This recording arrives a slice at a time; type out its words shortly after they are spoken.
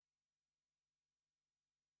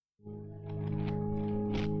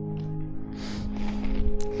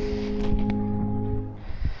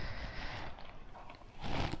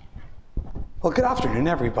Well, good afternoon,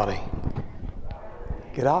 everybody.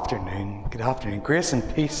 Good afternoon. Good afternoon. Grace and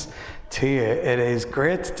peace to you. It is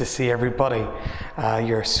great to see everybody.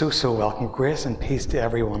 You're so welcome. Grace and peace to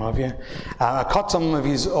every one of you. I caught some of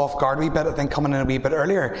you off guard a wee bit, I think, coming in a wee bit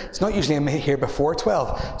earlier. It's not usually I'm here before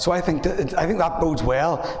 12, so I think that bodes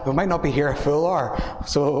well. We might not be here a full hour,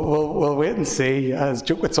 so we'll wait and see. As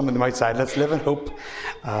joke with some of them outside, let's live in hope.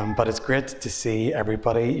 But it's great to see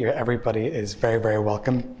everybody. Everybody is very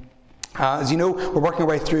welcome. As you know, we're working our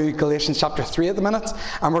way through Galatians chapter 3 at the minute,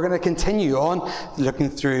 and we're going to continue on looking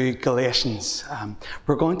through Galatians.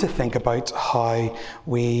 We're going to think about how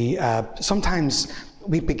we sometimes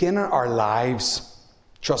we begin our lives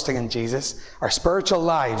trusting in Jesus, our spiritual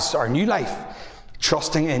lives, our new life,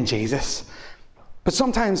 trusting in Jesus. But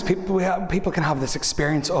sometimes people can have this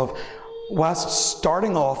experience of, whilst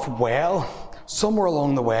starting off well, somewhere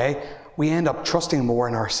along the way, we end up trusting more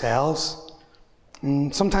in ourselves.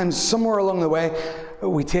 And sometimes, somewhere along the way,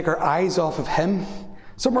 we take our eyes off of Him.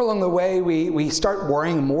 Somewhere along the way, we start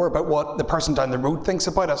worrying more about what the person down the road thinks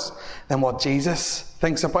about us than what Jesus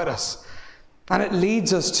thinks about us. And it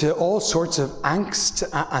leads us to all sorts of angst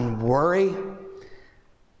and worry.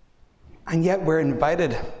 And yet we're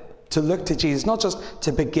invited to look to Jesus, not just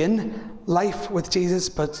to begin life with Jesus,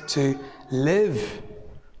 but to live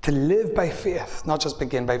by faith, not just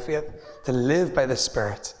begin by faith, to live by the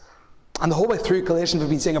Spirit. And the whole way through Galatians,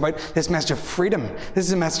 we've been saying about this message of freedom. This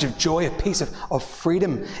is a message of joy, of peace, of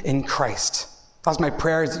freedom in Christ. That's my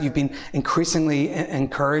prayer, is that you've been increasingly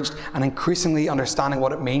encouraged and increasingly understanding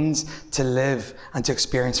what it means to live and to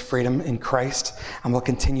experience freedom in Christ. And we'll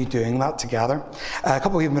continue doing that together. A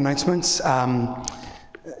couple of announcements.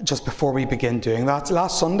 Just before we begin doing that,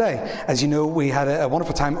 last Sunday, as you know, we had a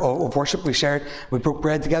wonderful time of worship. We broke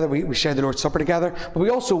bread together, we shared the Lord's Supper together, but we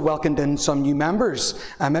also welcomed in some new members.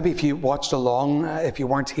 Maybe if you watched along, if you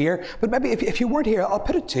weren't here, but maybe if you weren't here, I'll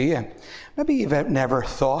put it to you. Maybe you've never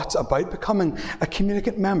thought about becoming a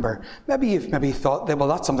communicant member. Maybe you've thought that, well,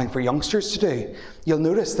 that's something for youngsters to do. You'll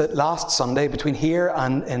notice that last Sunday, between here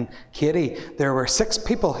and in Katy, there were 6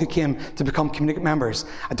 people who came to become communicant members.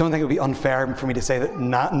 I don't think it would be unfair for me to say that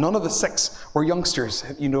none of the 6 were youngsters,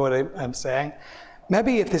 if you know what I'm saying.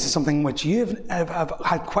 Maybe if this is something which you have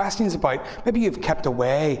had questions about, maybe you've kept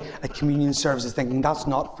away at communion services thinking that's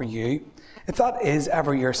not for you. If that is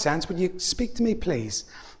ever your sense, would you speak to me, please?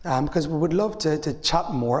 Because we would love to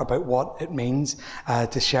chat more about what it means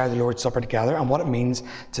to share the Lord's Supper together and what it means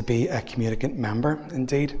to be a communicant member,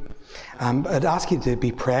 indeed. I'd ask you to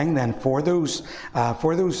be praying then for those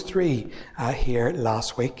 3 here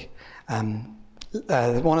last week. I've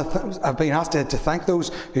been asked to thank those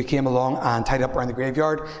who came along and tied up around the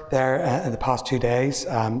graveyard there in the past 2 days.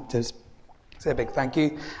 To say a big thank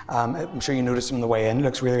you. I'm sure you noticed them on the way in. It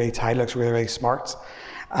looks really tidy, looks really smart.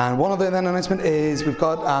 And one other then announcement is we've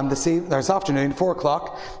got this afternoon, 4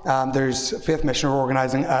 o'clock, there's Faith Mission are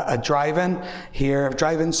organising a drive-in here, a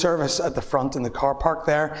drive-in service at the front in the car park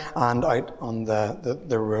there and out on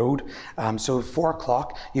the road. So 4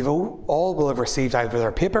 o'clock, you've all will have received either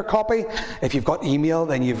their paper copy. If you've got email,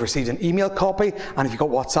 then you've received an email copy. And if you've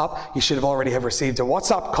got WhatsApp, you should have already have received a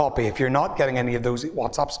WhatsApp copy. If you're not getting any of those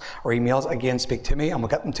WhatsApps or emails, again, speak to me and we'll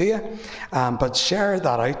get them to you. But share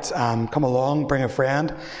that out, come along, bring a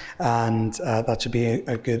friend. And that should be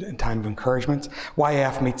a good time of encouragement.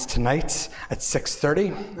 YAF meets tonight at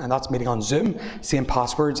 6:30, and that's meeting on Zoom. Same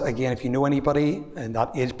passwords. Again, if you know anybody in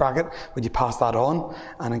that age bracket, would you pass that on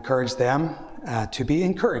and encourage them to be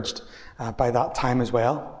encouraged by that time as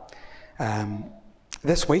well.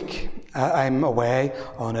 This week, I'm away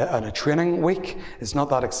on a training week. It's not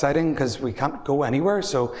that exciting because we can't go anywhere,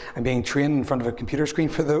 so I'm being trained in front of a computer screen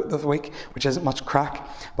for the week, which isn't much crack.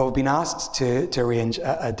 But we've been asked to arrange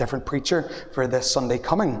a different preacher for this Sunday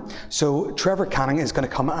coming. So Trevor Canning is going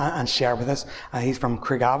to come and share with us. He's from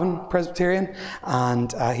Craigavon Presbyterian,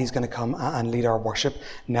 and he's going to come and lead our worship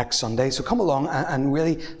next Sunday. So come along and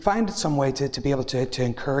really find some way to be able to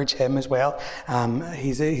encourage him as well.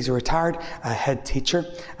 He's a retired head teacher.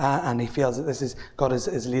 And he feels that God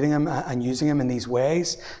is leading him and using him in these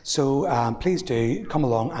ways. So please do come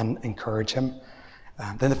along and encourage him.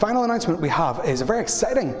 Then the final announcement we have is a very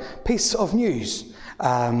exciting piece of news.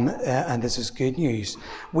 And this is good news.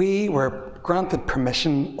 We were granted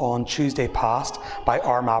permission on Tuesday past by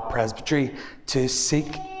Armagh Presbytery to seek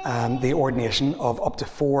the ordination of up to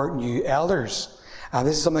 4 new elders.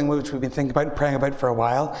 This is something which we've been thinking about and praying about for a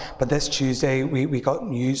while, but this Tuesday we got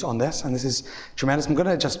news on this, and this is tremendous. I'm going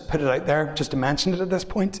to just put it out there, just to mention it at this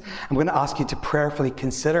point. I'm going to ask you to prayerfully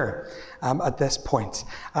consider at this point.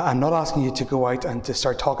 I'm not asking you to go out and to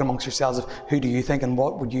start talking amongst yourselves of who do you think and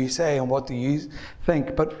what would you say and what do you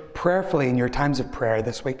think, but prayerfully in your times of prayer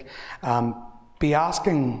this week, be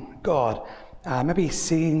asking God, maybe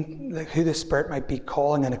seeing who the Spirit might be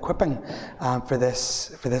calling and equipping for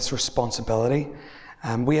this responsibility.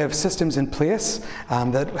 We have systems in place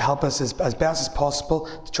that help us as best as possible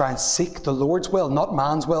to try and seek the Lord's will, not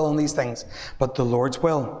man's will on these things, but the Lord's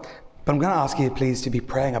will. But I'm going to ask you, please, to be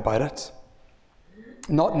praying about it.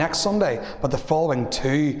 Not next Sunday, but the following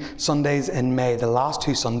 2 Sundays in May, the last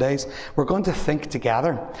 2 Sundays, we're going to think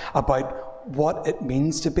together about what it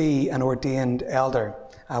means to be an ordained elder.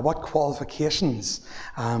 What qualifications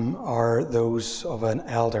are those of an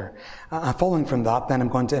elder? Following from that, then I'm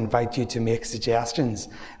going to invite you to make suggestions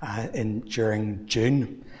during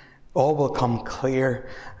June. All will come clear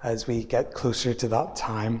as we get closer to that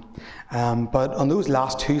time. But on those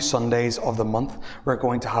last 2 Sundays of the month, we're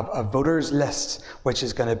going to have a voters list, which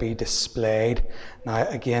is going to be displayed. Now,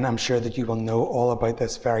 again, I'm sure that you will know all about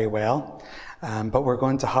this very well. But we're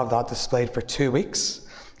going to have that displayed for 2 weeks.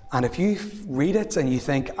 And if you read it and you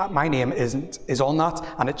think, my name is on that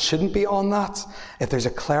and it shouldn't be on that, if there's a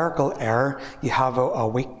clerical error, you have a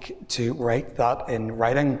week to write that in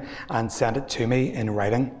writing and send it to me in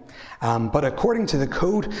writing. But according to the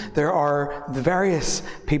code, there are the various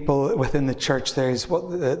people within the church. There's what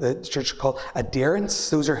the church call adherents.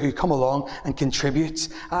 Those are who come along and contribute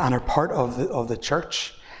and are part of the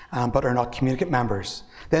church, but are not communicant members.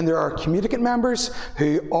 Then there are communicant members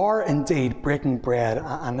who are indeed breaking bread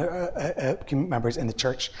and communicant members in the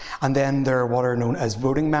church. And then there are what are known as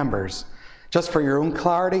voting members. Just for your own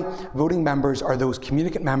clarity, voting members are those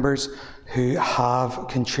communicant members who have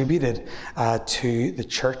contributed to the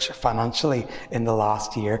church financially in the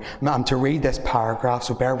last year. I'm to read this paragraph,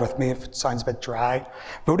 so bear with me if it sounds a bit dry.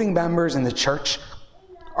 Voting members in the church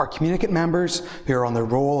are communicant members who are on the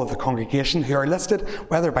roll of the congregation, who are listed,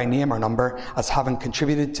 whether by name or number, as having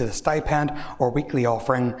contributed to the stipend or weekly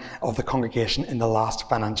offering of the congregation in the last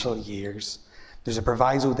financial years. There's a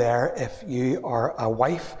proviso there if you are a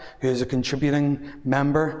wife who is a contributing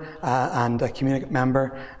member and a communicant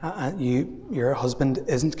member, your husband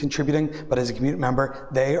isn't contributing but is a communicant member,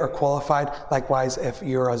 they are qualified. Likewise, if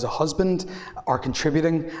you as a husband are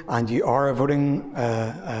contributing and you are a voting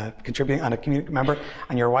contributing and a communicant member,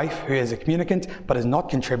 and your wife who is a communicant but is not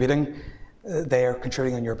contributing, they are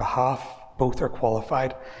contributing on your behalf. Both are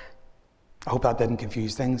qualified. I hope that didn't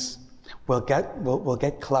confuse things. We'll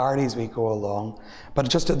get clarity as we go along. But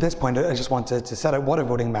just at this point, I just wanted to set out what a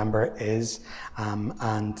voting member is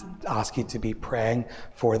and ask you to be praying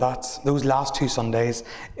for that. Those last 2 Sundays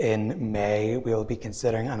in May, we'll be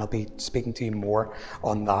considering, and I'll be speaking to you more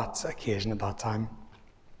on that occasion at that time.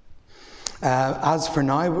 As for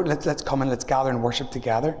now, let's come and let's gather and worship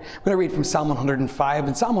together. I'm going to read from Psalm 105.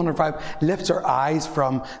 And Psalm 105 lifts our eyes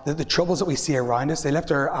from the troubles that we see around us. They lift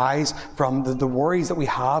our eyes from the worries that we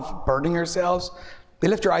have burdening ourselves. They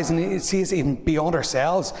lift our eyes and see us even beyond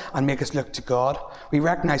ourselves and make us look to God. We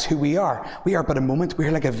recognize who we are. We are but a moment. We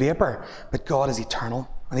are like a vapor, but God is eternal.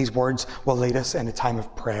 And these words will lead us in a time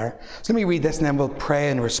of prayer. So let me read this and then we'll pray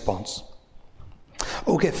in response.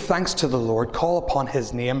 Oh, give thanks to the Lord, call upon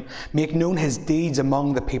his name, make known his deeds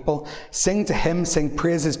among the people, sing to him, sing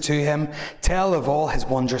praises to him, tell of all his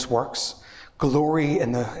wondrous works, glory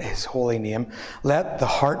in his holy name. Let the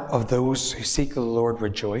heart of those who seek the Lord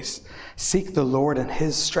rejoice. Seek the Lord in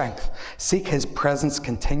his strength, seek his presence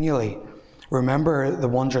continually. Remember the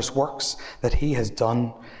wondrous works that he has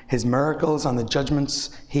done, his miracles and the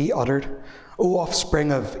judgments he uttered. O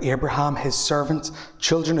offspring of Abraham, his servant,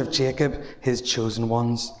 children of Jacob, his chosen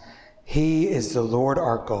ones. He is the Lord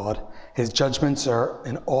our God. His judgments are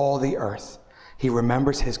in all the earth. He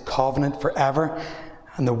remembers his covenant forever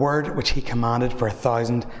and the word which he commanded for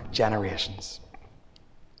 1,000 generations.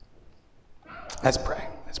 Let's pray.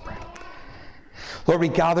 Let's pray. Lord, we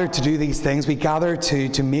gather to do these things. We gather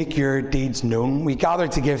to make your deeds known. We gather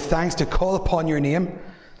to give thanks, to call upon your name,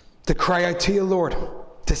 to cry out to you, Lord.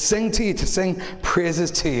 To sing to you, to sing praises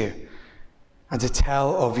to you, and to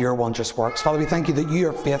tell of your wondrous works. Father, we thank you that you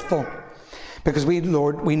are faithful, because we,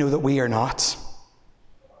 Lord, we know that we are not.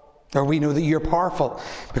 Or we know that you're powerful,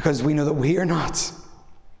 because we know that we are not.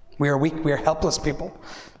 We are weak, we are helpless people.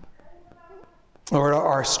 Lord,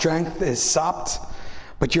 our strength is sapped,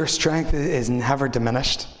 but your strength is never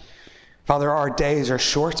diminished. Father, our days are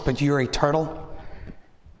short, but you are eternal.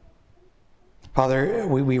 Father,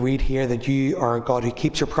 we read here that you are a God who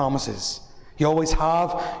keeps your promises. You always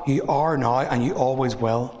have, you are now, and you always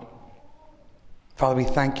will. Father, we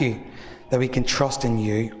thank you that we can trust in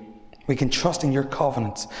you. We can trust in your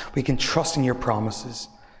covenants. We can trust in your promises.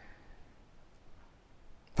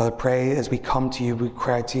 Father, pray as we come to you, we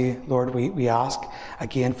cry to you, Lord, we ask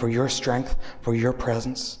again for your strength, for your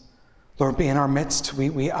presence. Lord, be in our midst,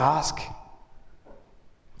 we ask.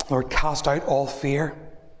 Lord, cast out all fear.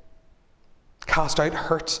 Cast out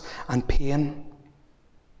hurt and pain.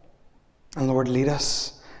 And Lord, lead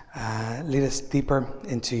us deeper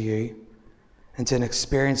into you, into an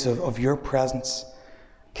experience of your presence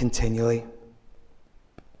continually.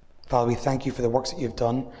 Father, we thank you for the works that you've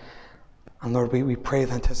done. And Lord, we pray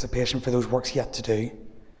with anticipation for those works yet to do.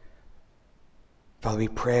 Father, we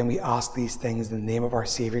pray and we ask these things in the name of our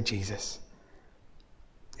Saviour Jesus.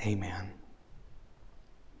 Amen.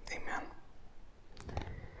 Amen.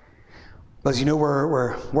 Well, as you know,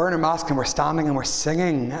 we're wearing a mask and we're standing and we're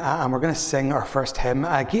singing, and we're going to sing our first hymn.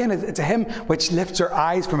 Again, it's a hymn which lifts our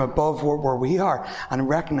eyes from above where we are and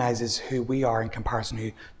recognises who we are in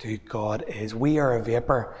comparison to who God is. We are a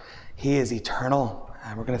vapour. He is eternal.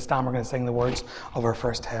 And we're going to stand, we're going to sing the words of our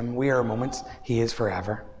first hymn. We are a moment, He is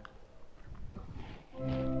forever.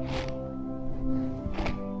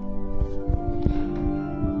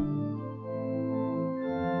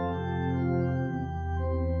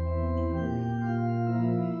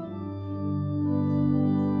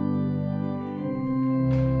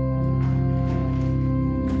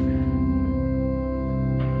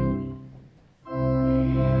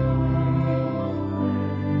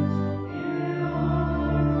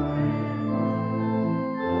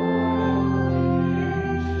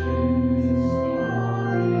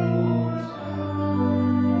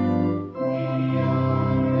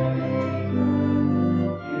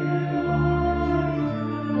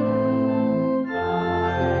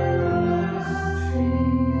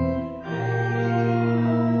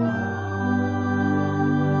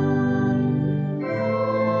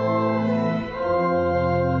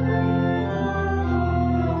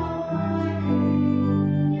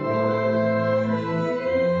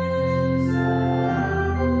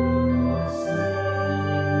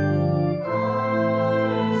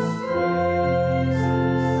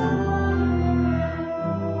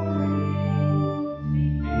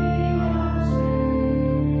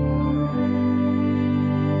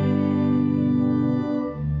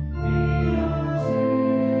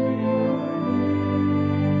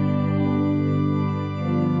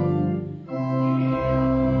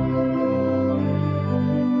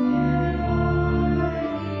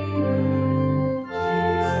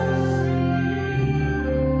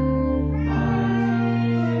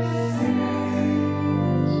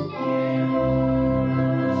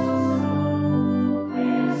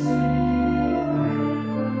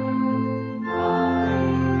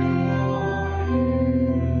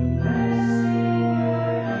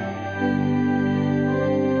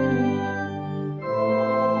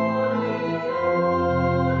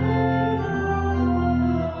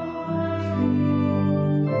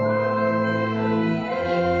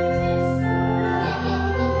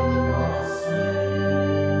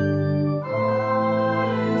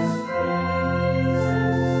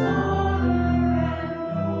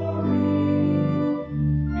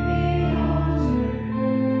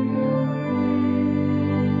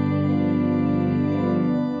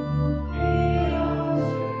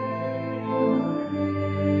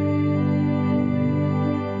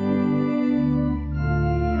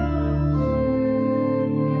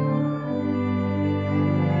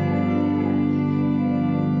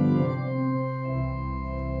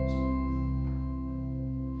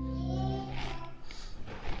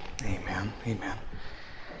 Amen.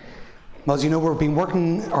 Well, as you know, we've been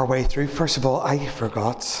working our way through. First of all, I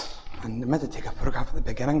forgot, and I meant to take a photograph at the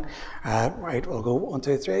beginning. Right, we'll go 1,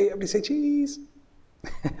 2, 3. Everybody say cheese.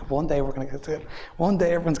 One day we're going to get to it. One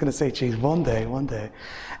day everyone's going to say cheese. One day.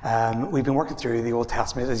 We've been working through the Old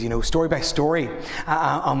Testament, as you know, story by story,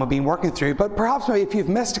 and we've been working through. But perhaps maybe if you've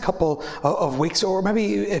missed a couple of weeks, or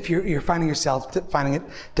maybe if you're finding it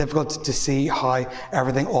difficult to see how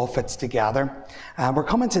everything all fits together, we're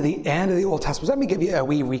coming to the end of the Old Testament. Let me give you a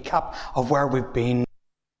wee recap of where we've been.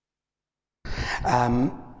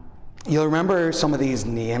 You'll remember some of these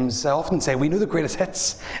names. I often say we know the greatest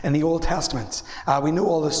hits in the Old Testament. We know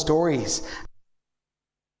all the stories.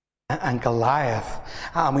 And Goliath.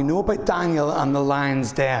 And we know about Daniel and the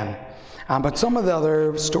lion's den. But some of the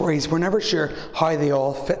other stories, we're never sure how they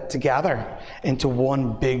all fit together into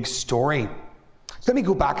one big story. So let me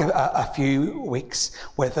go back a few weeks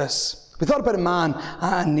with us. We thought about a man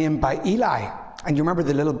named by Eli. And you remember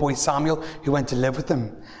the little boy Samuel who went to live with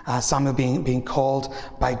him. Samuel being called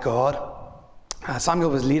by God. Samuel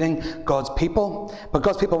was leading God's people, but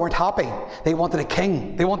God's people weren't happy. They wanted a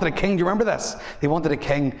king. They wanted a king. Do you remember this? They wanted a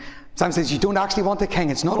king. Samuel says, you don't actually want a king.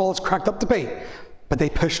 It's not all it's cracked up to be. But they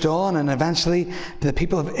pushed on, and eventually the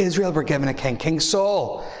people of Israel were given a king, King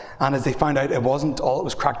Saul. And as they found out, it wasn't all it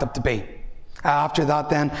was cracked up to be. After that,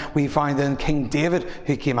 then, we find then King David,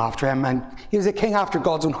 who came after him. And he was a king after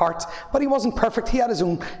God's own heart, but he wasn't perfect. He had his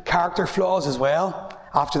own character flaws as well.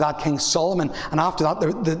 After that, King Solomon. And after that,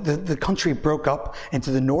 the country broke up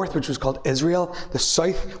into the north, which was called Israel, the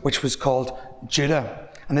south, which was called Judah.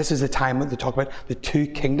 And this is the time when they talk about the two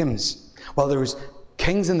kingdoms. Well, there was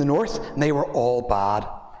kings in the north, and they were all bad.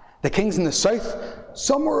 The kings in the south,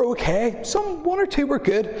 some were okay, one or two were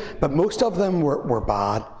good, but most of them were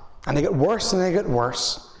bad. And they got worse and they got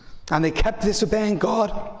worse. And they kept disobeying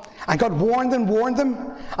God. And God warned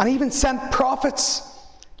them, and even sent prophets.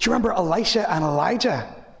 Do you remember Elisha and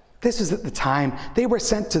Elijah? This was at the time. They were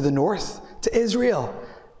sent to the north, to Israel,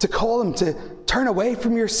 to call them to turn away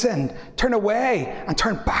from your sin, turn away and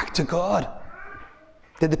turn back to God.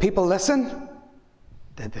 Did the people listen?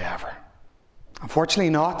 Did they ever? Unfortunately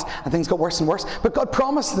not, and things got worse and worse. But God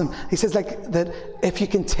promised them. He says that if you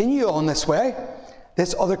continue on this way,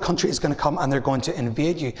 this other country is going to come and they're going to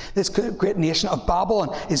invade you. This great nation of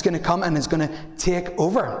Babylon is going to come and is going to take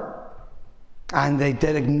over. And they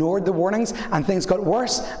did ignored the warnings, and things got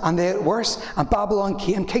worse, and they got worse. And Babylon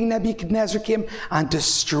came, King Nebuchadnezzar came and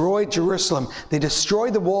destroyed Jerusalem. They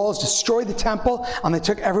destroyed the walls, destroyed the temple, and they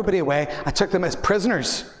took everybody away and took them as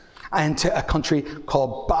prisoners into a country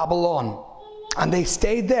called Babylon. And they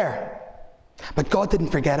stayed there. But God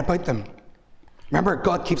didn't forget about them. Remember,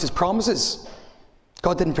 God keeps his promises.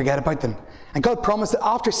 God didn't forget about them. And God promised that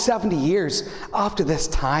after 70 years, after this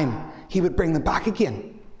time, he would bring them back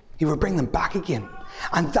again. He would bring them back again.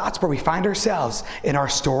 And that's where we find ourselves in our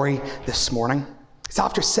story this morning. It's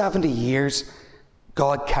after 70 years,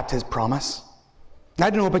 God kept his promise. I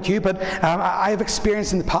don't know about you, but I have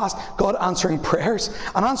experienced in the past God answering prayers,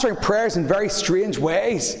 and answering prayers in very strange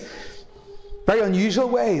ways, very unusual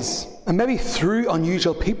ways, and maybe through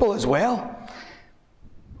unusual people as well.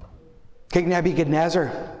 King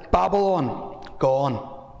Nebuchadnezzar, Babylon,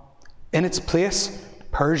 gone. In its place,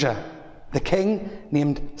 Persia. The king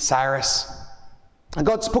named Cyrus. And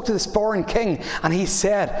God spoke to this foreign king, and he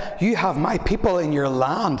said, you have my people in your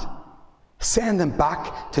land. Send them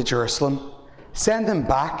back to Jerusalem. Send them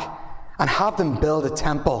back and have them build a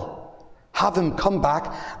temple. Have them come back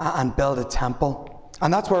and build a temple.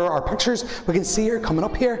 And that's where our pictures, we can see here coming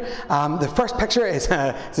up here. The first picture is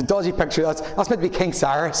it's a dodgy picture. That's meant to be King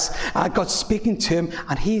Cyrus. God's speaking to him,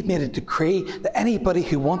 and he made a decree that anybody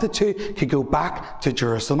who wanted to could go back to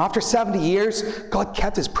Jerusalem. After 70 years, God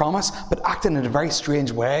kept his promise, but acted in a very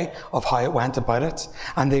strange way of how it went about it.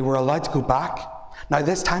 And they were allowed to go back. Now,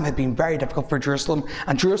 this time had been very difficult for Jerusalem,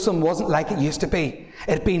 and Jerusalem wasn't like it used to be.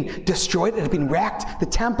 It had been destroyed, it had been wrecked. The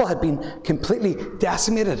temple had been completely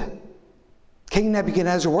decimated. King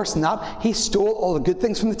Nebuchadnezzar, worse than that, he stole all the good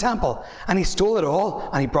things from the temple, and he stole it all,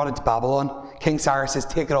 and he brought it to Babylon. King Cyrus says,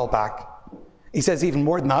 take it all back. He says even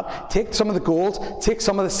more than that, take some of the gold, take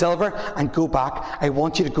some of the silver, and go back. I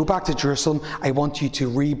want you to go back to Jerusalem. I want you to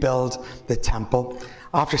rebuild the temple.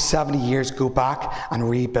 After 70 years, go back and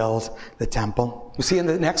rebuild the temple. You see in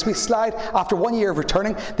the next week's slide, after 1 year of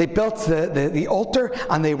returning, they built the altar,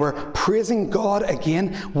 and they were praising God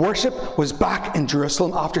again. Worship was back in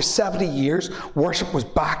Jerusalem. After 70 years, worship was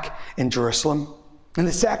back in Jerusalem. In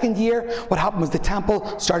the second year, what happened was the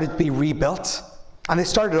temple started to be rebuilt. And they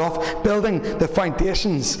started off building the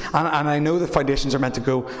foundations, and I know the foundations are meant to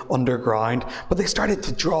go underground, but they started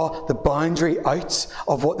to draw the boundary out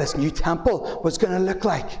of what this new temple was going to look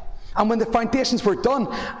like. And when the foundations were done,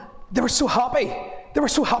 they were so happy. They were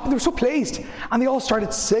so happy, they were so pleased. And they all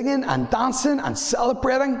started singing and dancing and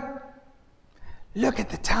celebrating. Look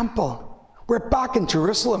at the temple. We're back in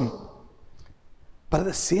Jerusalem. But at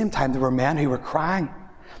the same time, there were men who were crying.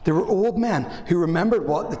 There were old men who remembered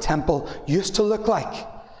what the temple used to look like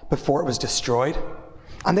before it was destroyed.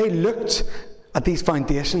 And they looked at these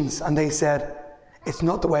foundations and they said, it's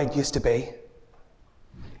not the way it used to be.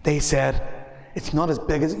 They said, it's not as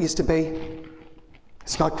big as it used to be.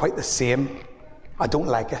 It's not quite the same. I don't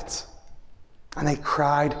like it. And they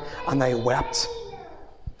cried and they wept.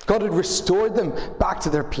 God had restored them back to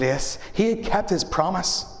their place. He had kept his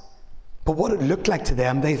promise. But what it looked like to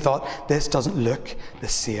them, they thought, this doesn't look the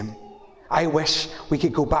same. I wish we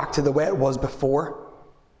could go back to the way it was before.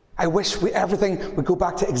 I wish everything would go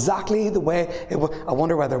back to exactly the way it was. I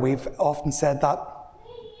wonder whether we've often said that.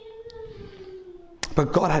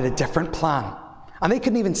 But God had a different plan. And they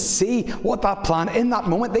couldn't even see what that plan, in that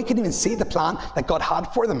moment, they couldn't even see the plan that God had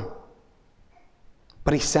for them.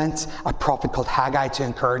 but he sent a prophet called Haggai to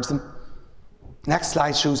encourage them. Next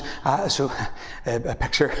slide shows a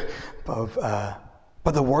picture of,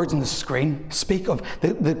 but the words on the screen speak of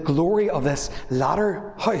the glory of this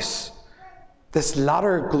latter house. This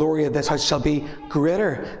latter glory of this house shall be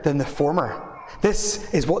greater than the former.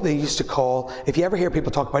 This is what they used to call, if you ever hear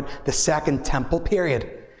people talk about the Second Temple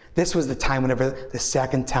period, this was the time whenever the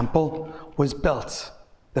Second Temple was built.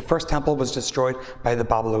 The first temple was destroyed by the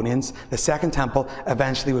Babylonians. The second temple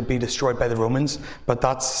eventually would be destroyed by the Romans, but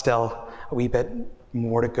that's still a wee bit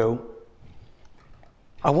more to go.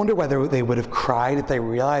 I wonder whether they would have cried if they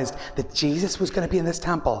realized that Jesus was going to be in this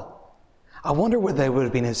temple. I wonder whether they would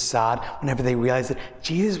have been as sad whenever they realized that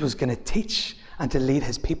Jesus was going to teach and to lead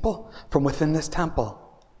his people from within this temple.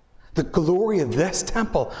 The glory of this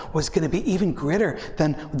temple was going to be even greater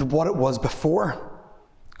than what it was before.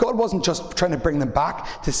 God wasn't just trying to bring them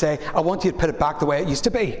back to say, I want you to put it back the way it used to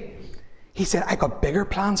be. He said, I've got bigger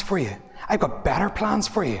plans for you. I've got better plans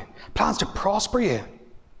for you. Plans to prosper you,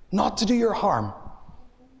 not to do your harm.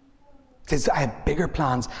 He says, I have bigger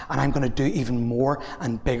plans, and I'm going to do even more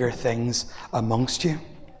and bigger things amongst you.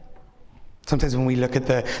 Sometimes when we look at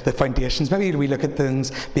the foundations, maybe we look at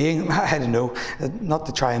things being, I don't know, not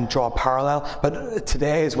to try and draw a parallel, but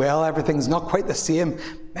today as well, everything's not quite the same.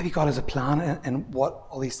 Maybe God has a plan in what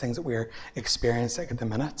all these things that we're experiencing at the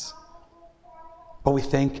minute. But we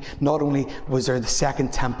think not only was there the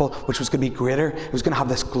second temple, which was going to be greater, it was going to have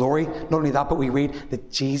this glory. Not only that, but we read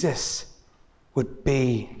that Jesus would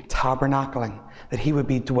be tabernacling, that he would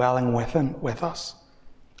be dwelling with us.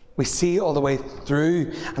 We see all the way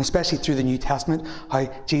through, and especially through the New Testament,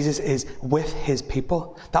 how Jesus is with his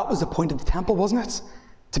people. That was the point of the temple, wasn't it?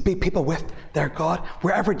 To be people with their God.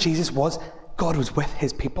 Wherever Jesus was, God was with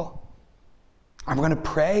his people. And we're going to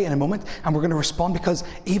pray in a moment, and we're going to respond, because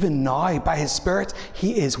even now, by his Spirit,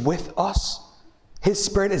 he is with us. His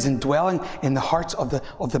Spirit is indwelling in the hearts of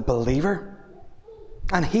the believer.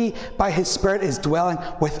 And he, by his Spirit, is dwelling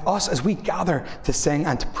with us as we gather to sing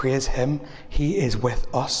and to praise him. He is with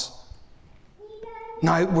us.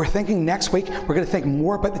 Now, we're thinking next week, we're going to think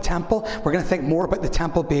more about the temple. We're going to think more about the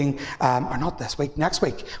temple being, or not this week, next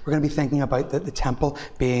week, we're going to be thinking about the temple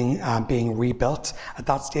being rebuilt at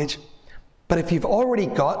that stage. But if you've already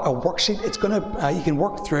got a worksheet, it's going to you can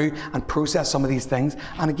work through and process some of these things.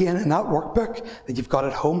 And again, in that workbook that you've got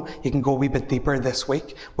at home, you can go a wee bit deeper this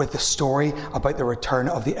week with the story about the return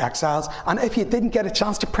of the exiles. And if you didn't get a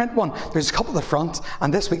chance to print one, there's a couple at the front.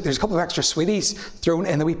 And this week, there's a couple of extra sweeties thrown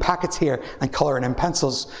in the wee packets here and colouring in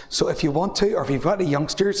pencils. So if you want to, or if you've got any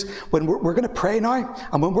youngsters, when we're going to pray now,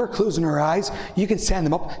 and when we're closing our eyes, you can send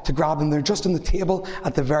them up to grab them. They're just on the table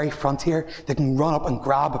at the very front here. They can run up and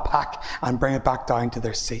grab a pack and bring it back down to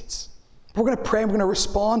their seats. We're going to pray and we're going to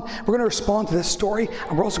respond. We're going to respond to this story,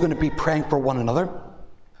 and we're also going to be praying for one another.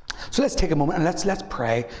 So let's take a moment and let's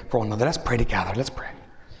pray for one another. Let's pray together. Let's pray.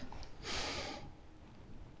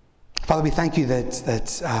 Father, we thank you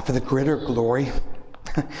that for the greater glory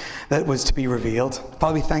that was to be revealed.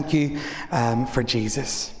 Father, we thank you for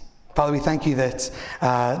Jesus. Father, we thank you that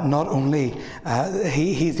not only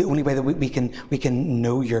he's the only way that we can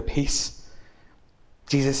know your peace.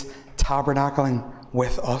 Jesus tabernacling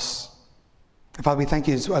with us. Father, we thank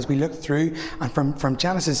you as we look through, and from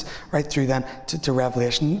Genesis right through then to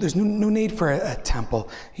Revelation, there's no need for a temple.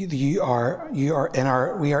 We are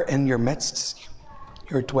in your midst.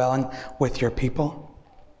 You're dwelling with your people.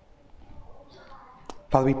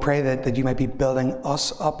 Father, we pray that you might be building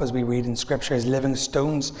us up, as we read in Scripture, as living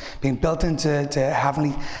stones, being built into a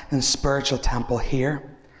heavenly and spiritual temple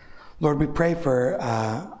here. Lord, we pray for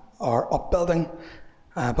our upbuilding.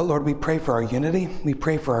 But Lord, we pray for our unity. We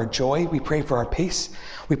pray for our joy. We pray for our peace.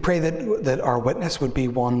 We pray that our witness would be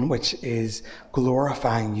one which is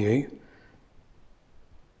glorifying you.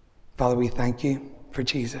 Father, we thank you for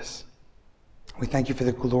Jesus. We thank you for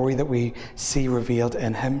the glory that we see revealed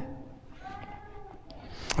in him.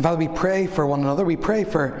 And Father, we pray for one another. We pray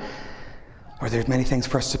for, Lord, there's many things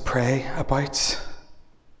for us to pray about.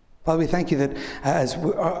 Father, we thank you that as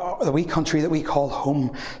the wee country that we call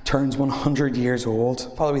home turns 100 years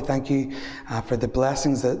old. Father, we thank you for the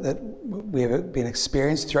blessings that we have been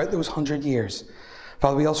experienced throughout those 100 years.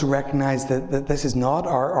 Father, we also recognize that this is not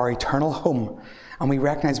our eternal home. And we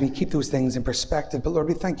recognize we keep those things in perspective. But Lord,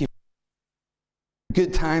 we thank you for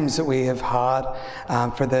good times that we have had,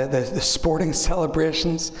 for the sporting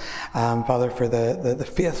celebrations, Father, for the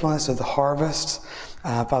faithfulness of the harvest.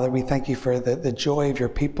 Father, we thank you for the joy of your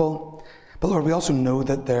people. But Lord, we also know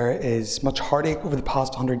that there is much heartache over the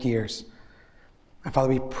past 100 years. And Father,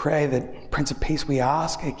 we pray that, Prince of Peace, we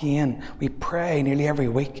ask again, we pray nearly every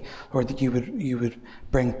week, Lord, that you would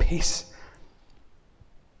bring peace.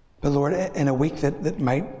 But Lord, in a week that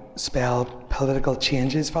might spell political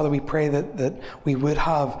changes, Father, we pray that we would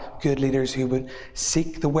have good leaders who would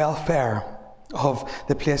seek the welfare of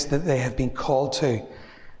the place that they have been called to,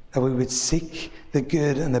 that we would seek the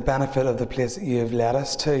good and the benefit of the place that you have led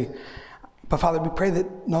us to. But Father, we pray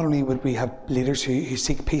that not only would we have leaders who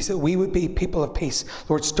seek peace, that we would be people of peace.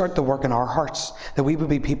 Lord, start the work in our hearts, that we would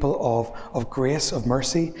be people of grace, of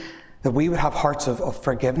mercy, that we would have hearts of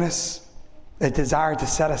forgiveness, a desire to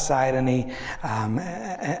set aside any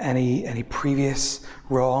previous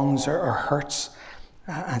wrongs or hurts,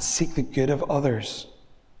 and seek the good of others.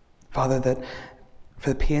 Father, that for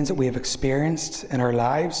the pains that we have experienced in our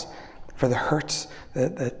lives, for the hurts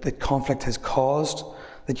that the conflict has caused,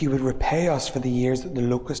 that you would repay us for the years that the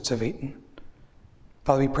locusts have eaten.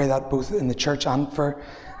 Father, we pray that both in the church and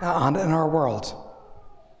in our world.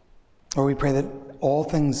 Lord, we pray that all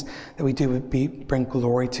things that we do would bring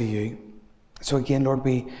glory to you. So again, Lord,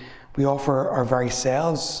 we offer our very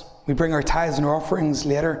selves. We bring our tithes and offerings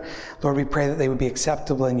later. Lord, we pray that they would be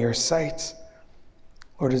acceptable in your sight.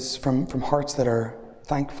 Lord, it's from hearts that are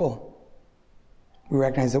thankful. We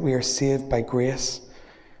recognize that we are saved by grace.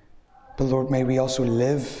 But Lord, may we also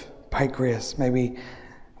live by grace. May we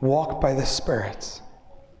walk by the Spirit.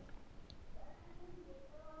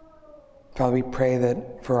 Father, we pray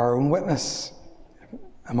that for our own witness,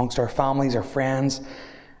 amongst our families, our friends,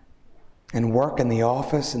 in work, in the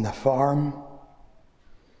office, in the farm,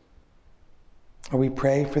 or we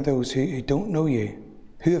pray for those who don't know you,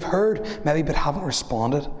 who have heard maybe but haven't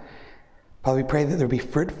responded. Father, we pray that there be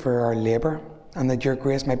fruit for our labour, and that your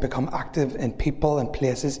grace might become active in people and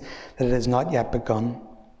places that it has not yet begun.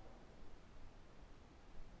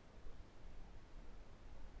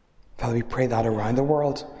 Father, we pray that around the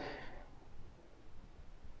world.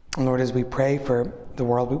 And Lord, as we pray for the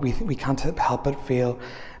world, we can't help but feel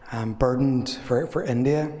burdened for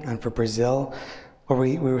India and for Brazil, where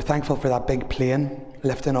we were thankful for that big plane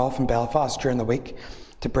lifting off in Belfast during the week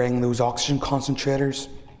to bring those oxygen concentrators.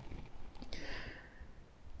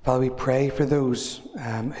 Father, we pray for those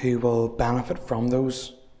who will benefit from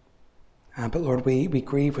those. But Lord, we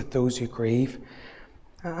grieve with those who grieve,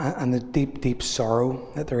 and the deep, deep sorrow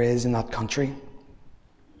that there is in that country.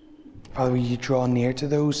 Father, will you draw near to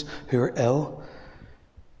those who are ill,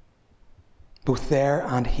 both there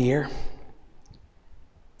and here?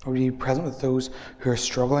 Or will you be present with those who are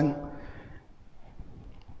struggling?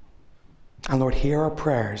 And Lord, hear our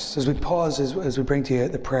prayers as we pause, as we bring to you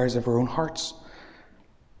the prayers of our own hearts.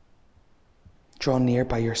 Draw near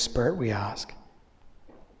by your Spirit, we ask.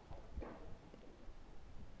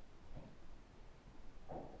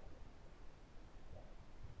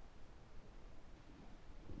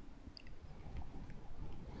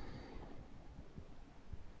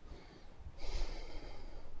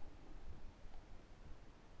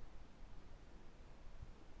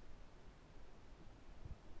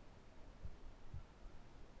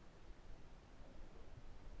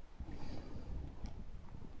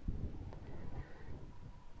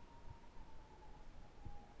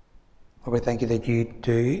 Lord, we thank you that you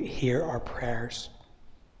do hear our prayers.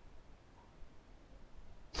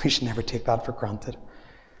 We should never take that for granted.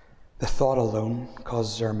 The thought alone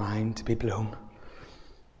causes our mind to be blown.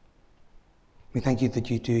 We thank you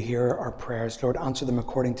that you do hear our prayers. Lord, answer them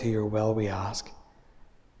according to your will, we ask.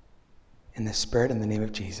 In the Spirit, in the name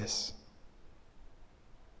of Jesus.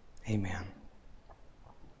 Amen.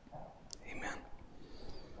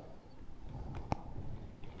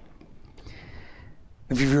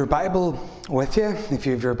 If you have your Bible with you, if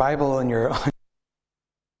you have your Bible in your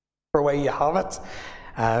way you have it,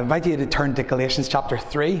 I invite you to turn to Galatians chapter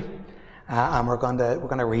 3, and we're going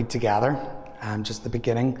to read together just the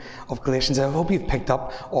beginning of Galatians. I hope you've picked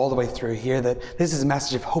up all the way through here that this is a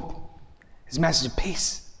message of hope, it's a message of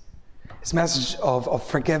peace, it's a message of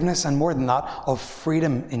forgiveness, and more than that, of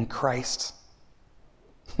freedom in Christ.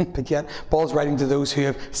 But yet, Paul's writing to those who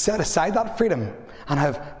have set aside that freedom and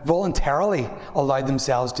have voluntarily allowed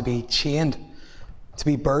themselves to be chained, to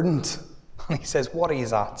be burdened. And he says, what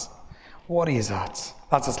is that? What is that?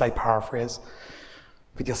 That's a slight paraphrase.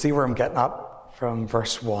 But you'll see where I'm getting at from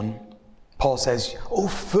verse 1. Paul says, "Oh,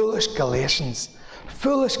 foolish Galatians,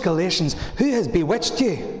 who has bewitched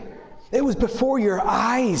you? It was before your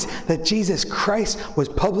eyes that Jesus Christ was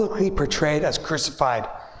publicly portrayed as crucified.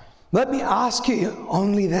 Let me ask you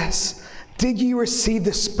only this. Did you receive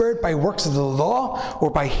the Spirit by works of the law or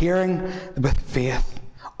by hearing with faith?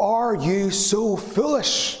 Are you so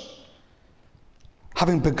foolish?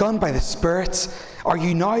 Having begun by the Spirit, are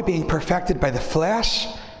you now being perfected by the flesh?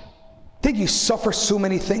 Did you suffer so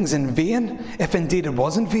many things in vain, if indeed it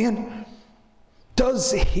was in vain?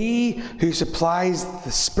 Does he who supplies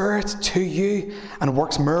the Spirit to you and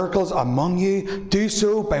works miracles among you do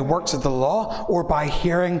so by works of the law or by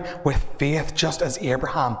hearing with faith, just as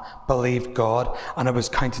Abraham believed God and it was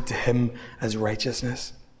counted to him as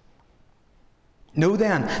righteousness? Know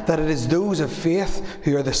then that it is those of faith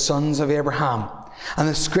who are the sons of Abraham. And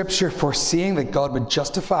the scripture, foreseeing that God would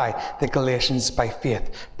justify the Galatians by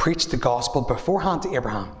faith, preached the gospel beforehand to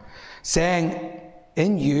Abraham, saying,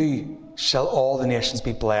 in you shall all the nations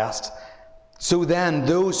be blessed. So then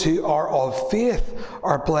those who are of faith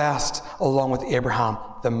are blessed along with Abraham,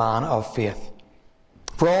 the man of faith.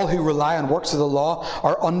 For all who rely on works of the law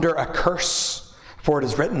are under a curse. For it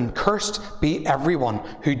is written, cursed be everyone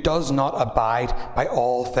who does not abide by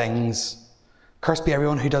all things. Cursed be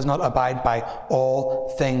everyone who does not abide by all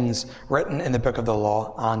things written in the book of the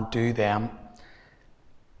law and do them.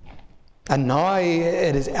 And now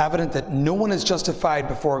it is evident that no one is justified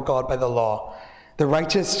before God by the law. The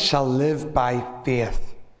righteous shall live by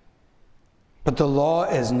faith. But the law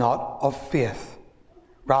is not of faith.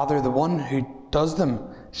 Rather, the one who does them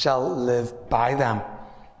shall live by them.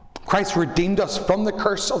 Christ redeemed us from the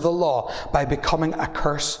curse of the law by becoming a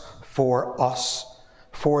curse for us.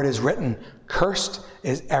 For it is written, cursed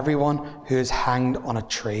is everyone who is hanged on a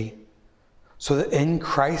tree, so that in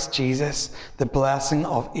Christ Jesus the blessing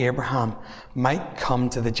of Abraham might come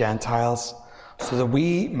to the Gentiles, so that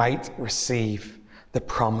we might receive the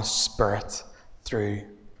promised Spirit through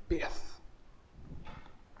faith.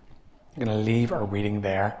 I'm going to leave our reading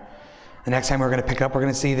there. The next time we're going to pick up, we're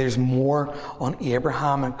going to see there's more on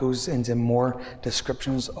Abraham. It goes into more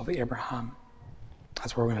descriptions of Abraham.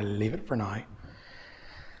 That's where we're going to leave it for now.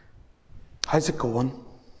 How's it going?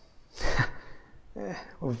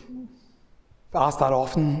 We've asked that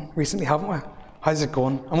often recently, haven't we? How's it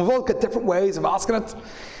going? And we've all got different ways of asking it.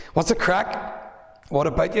 What's the crack? What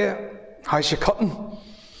about you? How's you cutting?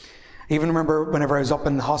 Even remember whenever I was up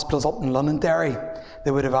in the hospitals up in Londonderry,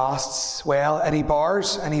 they would have asked, well, any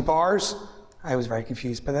bars? Any bars? I was very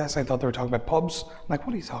confused by this. I thought they were talking about pubs. I'm like,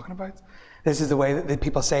 what are you talking about? This is the way that the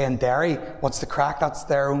people say in Derry, what's the crack? That's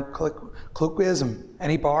their own colloquialism.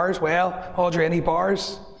 Any bars? Well, Audrey, any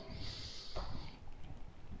bars?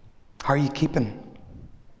 How are you keeping?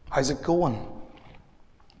 How's it going?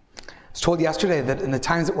 I was told yesterday that in the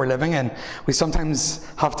times that we're living in, we sometimes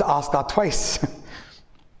have to ask that twice.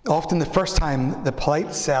 Often the first time, the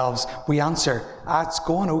polite selves, we answer, it's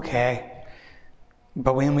going okay.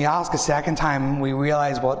 But when we ask a second time, we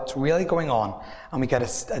realize what's really going on, and we get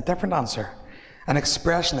a different answer. An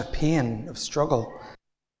expression of pain, of struggle,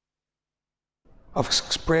 of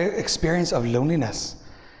experience of loneliness,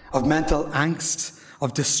 of mental angst,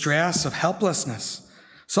 of distress, of helplessness,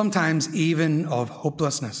 sometimes even of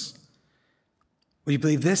hopelessness. Will you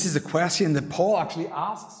believe this is the question that Paul actually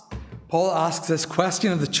asks? Paul asks this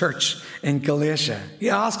question of the church in Galatia. He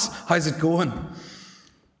asks, how's it going?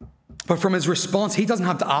 But from his response, he doesn't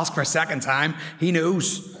have to ask for a second time. He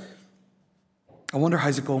knows. I wonder,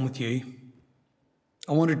 how's it going with you?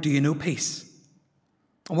 I wonder, do you know peace?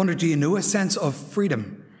 I wonder, do you know a sense of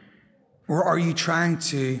freedom? Or are you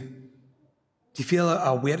do you feel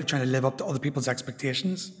a weight of trying to live up to other people's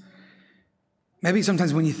expectations? Maybe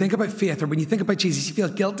sometimes when you think about faith or when you think about Jesus, you feel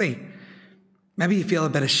guilty. Maybe you feel a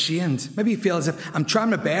bit ashamed. Maybe you feel as if I'm trying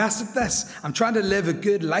my best at this. I'm trying to live a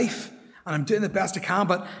good life and I'm doing the best I can,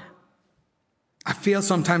 but I feel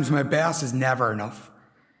sometimes my best is never enough.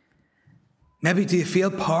 Maybe do you feel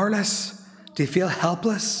powerless? Do you feel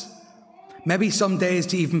helpless? Maybe some days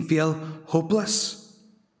do you even feel hopeless?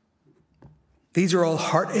 These are all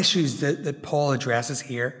heart issues that Paul addresses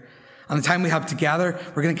here. And the time we have together,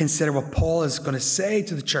 we're going to consider what Paul is going to say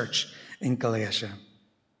to the church in Galatia.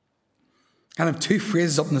 I have two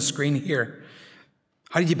phrases up on the screen here.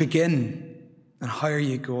 How did you begin? And how are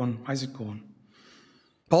you going? How's it going?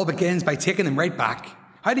 Paul begins by taking them right back.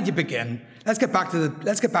 How did you begin? Let's get back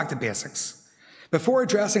to basics. Before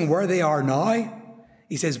addressing where they are now,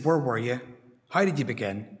 he says, where were you? How did you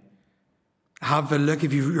begin? Have a look,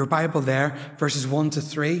 if you've your Bible there, verses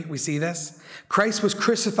 1-3, we see this. Christ was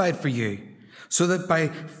crucified for you, so that by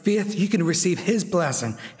faith you can receive his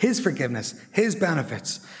blessing, his forgiveness, his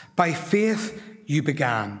benefits. By faith you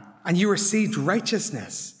began, and you received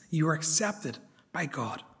righteousness. You were accepted by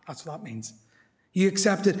God. That's what that means. You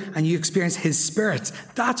accepted and you experienced his Spirit.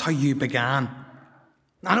 That's how you began.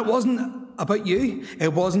 And it wasn't about you.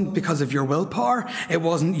 It wasn't because of your willpower. It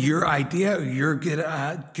wasn't your idea or your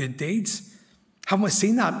good deeds. Haven't we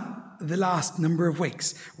seen that the last number of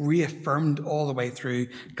weeks, reaffirmed all the way through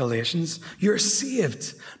Galatians? You're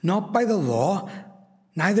saved, not by the law,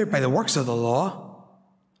 neither by the works of the law,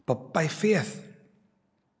 but by faith.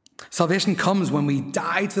 Salvation comes when we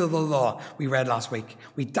die to the law, we read last week.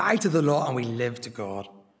 We die to the law and we live to God.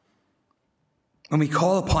 When we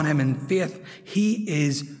call upon him in faith, he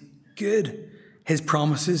is good. His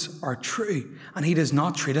promises are true, and he does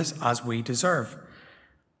not treat us as we deserve.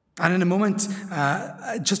 And in a moment,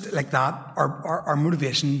 just like that, our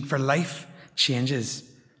motivation for life changes.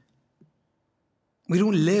 We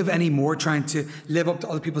don't live anymore trying to live up to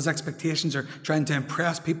other people's expectations or trying to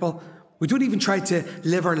impress people. We don't even try to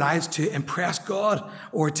live our lives to impress God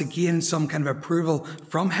or to gain some kind of approval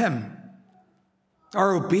from him.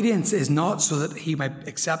 Our obedience is not so that he might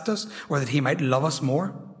accept us or that he might love us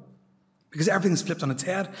more, because everything's flipped on its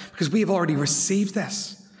head, because we have already received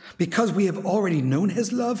this, because we have already known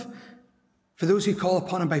his love. For those who call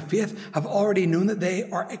upon him by faith have already known that they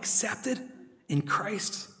are accepted in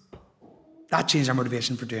Christ. That changed our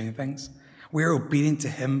motivation for doing things. We are obedient to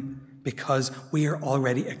him because we are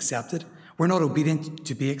already accepted. We're not obedient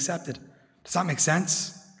to be accepted. Does that make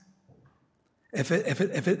sense? If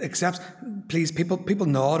it accepts, please, people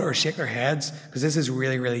nod or shake their heads, because this is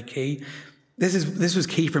really, really key. This was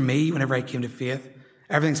key for me whenever I came to faith.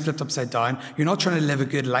 Everything's flipped upside down. You're not trying to live a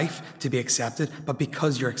good life to be accepted, but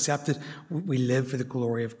because you're accepted, we live for the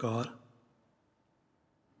glory of God.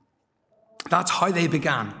 That's how they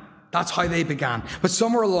began. That's how they began. But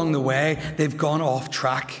somewhere along the way, they've gone off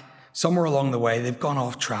track. Somewhere along the way, they've gone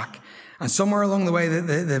off track. And somewhere along the way,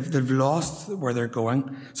 they've lost where they're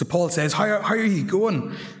going. So Paul says, how are you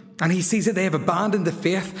going? And he sees that they have abandoned the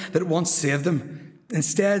faith that once saved them,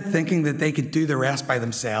 instead thinking that they could do the rest by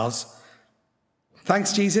themselves.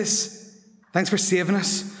 Thanks, Jesus. Thanks for saving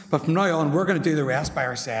us. But from now on, we're going to do the rest by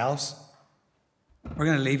ourselves. We're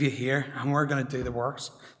going to leave you here, and we're going to do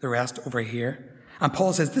the rest over here. And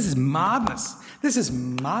Paul says, this is madness. This is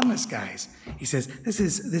madness, guys. He says, this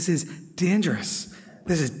is dangerous.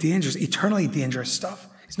 This is dangerous, eternally dangerous stuff.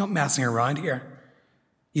 He's not messing around here.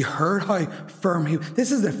 You heard how firm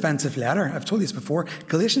this is an offensive letter. I've told you this before.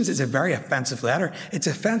 Galatians is a very offensive letter. It's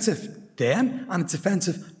offensive then, and it's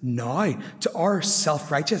offensive now to our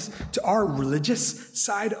self-righteous, to our religious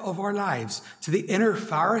side of our lives, to the inner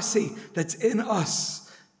Pharisee that's in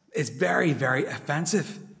us. It's very, very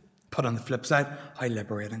offensive. But on the flip side, how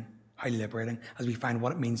liberating as we find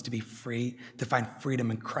what it means to be free, to find freedom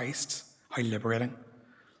in Christ. How liberating.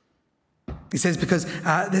 He says, because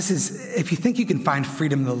if you think you can find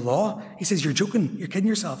freedom in the law, he says, you're joking, you're kidding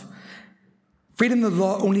yourself. Freedom in the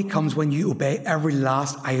law only comes when you obey every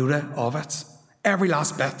last iota of it, every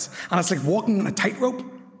last bit. And it's like walking on a tightrope.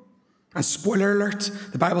 And spoiler alert,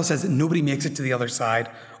 the Bible says that nobody makes it to the other side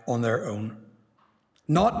on their own.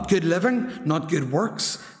 Not good living, not good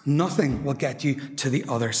works, nothing will get you to the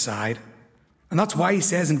other side. And that's why he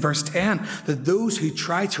says in verse 10 that those who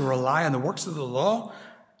try to rely on the works of the law,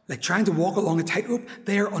 like trying to walk along a tightrope,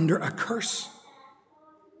 they are under a curse.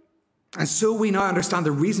 And so we now understand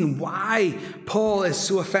the reason why Paul is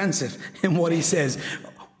so offensive in what he says.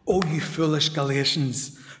 Oh, you foolish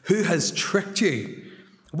Galatians, who has tricked you?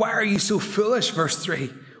 Why are you so foolish? Verse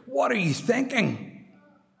 3. What are you thinking?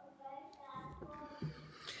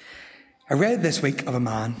 I read this week of a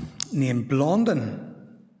man named Blondin.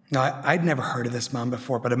 Now, I'd never heard of this man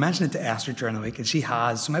before, but I mentioned it to Esther during the week, and she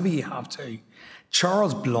has, so maybe you have too.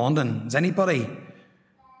 Charles Blondin. Is anybody?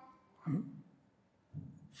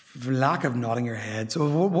 For lack of nodding your head.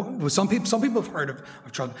 So some people have heard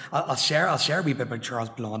of Charles. I'll share a wee bit about Charles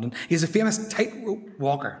Blondin. He's a famous tightrope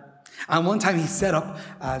walker. And one time he set up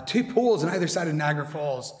 2 poles on either side of Niagara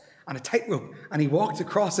Falls and a tightrope, and he walked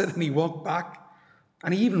across it and he walked back.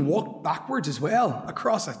 And he even walked backwards as well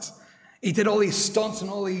across it. He did all these stunts and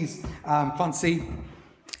all these fancy...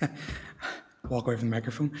 walk away from the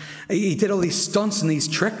microphone. He did all these stunts and these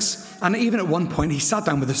tricks. And even at one point, he sat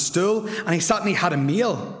down with a stool and he sat and he had a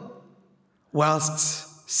meal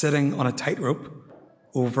whilst sitting on a tightrope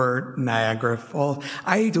over Niagara Falls.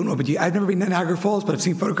 I don't know about you. I've never been to Niagara Falls, but I've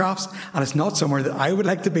seen photographs, and it's not somewhere that I would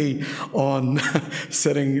like to be on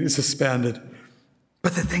sitting suspended.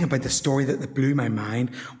 But the thing about the story that blew my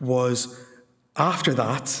mind was after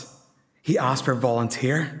that, he asked for a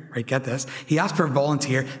volunteer, right, get this, he asked for a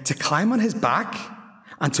volunteer to climb on his back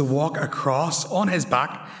and to walk on his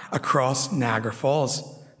back across Niagara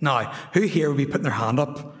Falls. Now, who here would be putting their hand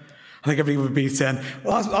up? I think everybody would be saying,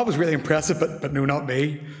 well, that was really impressive, but no, not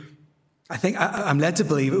me. I think I'm led to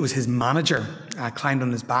believe it was his manager climbed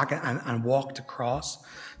on his back and walked across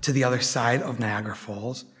to the other side of Niagara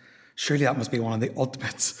Falls. Surely that must be one of the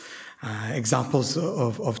ultimate examples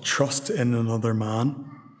of trust in another man.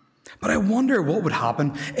 But I wonder what would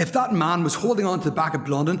happen if that man was holding on to the back of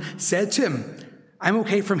Blondin, said to him, I'm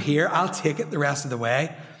okay from here, I'll take it the rest of the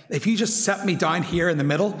way. If you just set me down here in the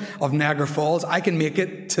middle of Niagara Falls, I can make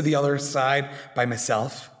it to the other side by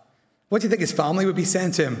myself. What do you think his family would be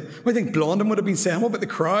saying to him? What do you think Blondin would have been saying? What about the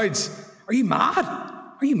crowds? Are you mad?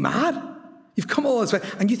 Are you mad? You've come all this way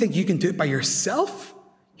and you think you can do it by yourself?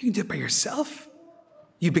 You can do it by yourself.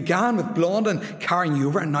 You began with Blondin carrying you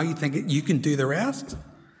over and now you think you can do the rest?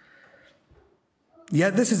 Yeah,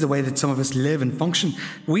 this is the way that some of us live and function.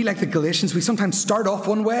 We, like the Galatians, we sometimes start off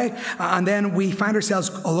one way and then we find ourselves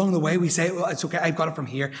along the way. We say, well, it's okay. I've got it from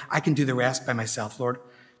here. I can do the rest by myself, Lord.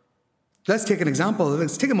 Let's take an example.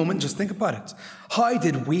 Let's take a moment and just think about it. How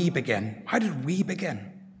did we begin? How did we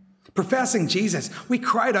begin? Professing Jesus, we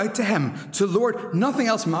cried out to him, to Lord, nothing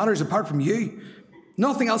else matters apart from you.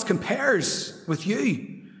 Nothing else compares with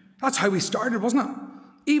you. That's how we started, wasn't it?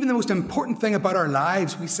 Even the most important thing about our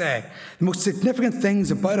lives, we say, the most significant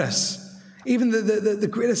things about us, even the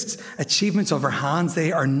greatest achievements of our hands,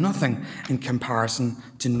 they are nothing in comparison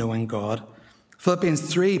to knowing God. Philippians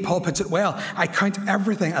 3, Paul puts it well, I count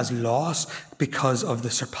everything as loss because of the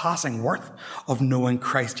surpassing worth of knowing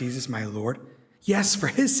Christ Jesus my Lord. Yes, for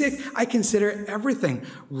his sake, I consider everything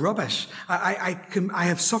rubbish. I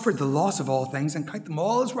have suffered the loss of all things and count them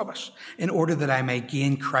all as rubbish in order that I may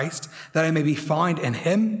gain Christ, that I may be found in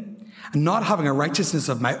him, and not having a righteousness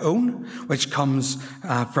of my own, which comes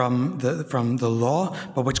from the law,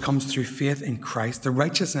 but which comes through faith in Christ, the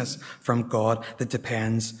righteousness from God that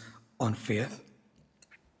depends on faith.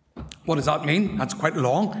 What does that mean? That's quite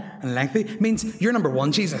long and lengthy. It means you're number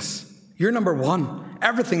one, Jesus. You're number one.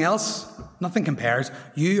 Everything else, nothing compares.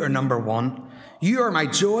 You are number one. You are my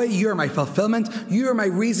joy. You are my fulfillment. You are my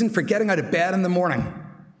reason for getting out of bed in the morning.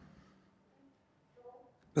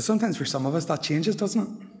 But sometimes for some of us that changes, doesn't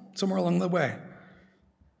it? Somewhere along the way.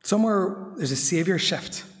 Somewhere there's a savior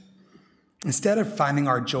shift. Instead of finding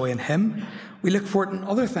our joy in him, we look for it in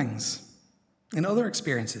other things, in other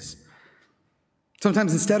experiences.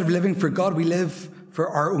 Sometimes instead of living for God, we live for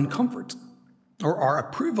our own comfort or our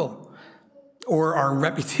approval or our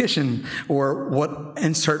reputation or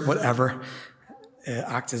insert whatever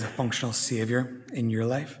acts as a functional savior in your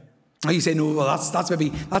life. Now you say, no, well,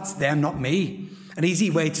 that's them, not me. An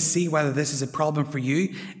easy way to see whether this is a problem for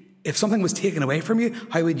you, if something was taken away from you,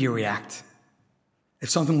 how would you react?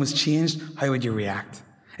 If something was changed, how would you react?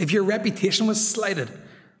 If your reputation was slighted,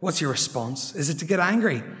 what's your response? Is it to get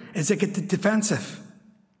angry? Is it to get defensive?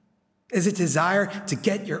 Is it desire to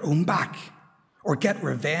get your own back or get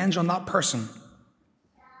revenge on that person?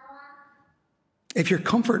 If your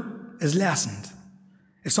comfort is lessened,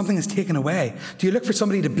 if something is taken away, do you look for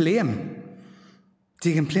somebody to blame? Do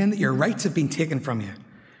you complain that your rights have been taken from you?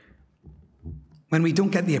 When we don't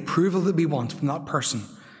get the approval that we want from that person,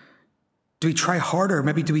 do we try harder?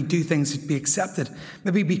 Maybe do we do things to be accepted?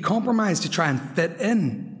 Maybe we compromise to try and fit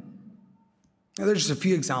in? Now, there's just a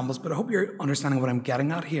few examples, but I hope you're understanding what I'm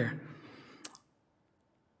getting at here.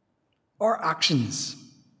 Our actions,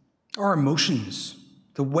 our emotions,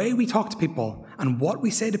 the way we talk to people and what we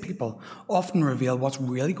say to people often reveal what's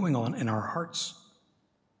really going on in our hearts.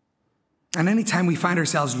 And anytime we find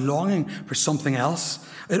ourselves longing for something else,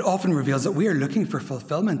 it often reveals that we are looking for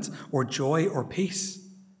fulfillment or joy or peace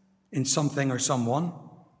in something or someone.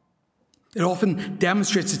 It often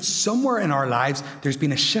demonstrates that somewhere in our lives there's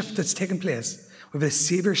been a shift that's taken place. We have a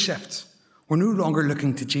savior shift. We're no longer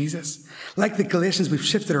looking to Jesus. Like the Galatians, we've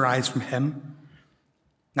shifted our eyes from him.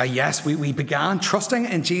 Now, yes, we began trusting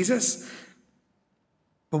in Jesus,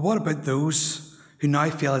 but what about those who now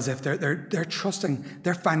feel as if they're trusting,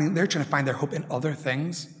 they're trying to find their hope in other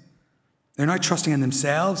things? They're now trusting in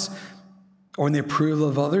themselves or in the approval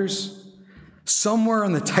of others. Somewhere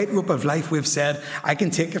on the tightrope of life, we've said, I can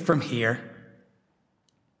take it from here.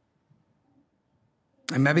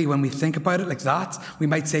 And maybe when we think about it like that, we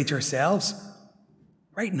might say to ourselves,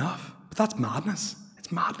 right enough, but that's madness.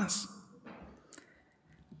 It's madness.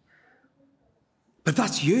 But if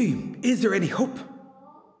that's you, is there any hope?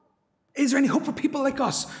 Is there any hope for people like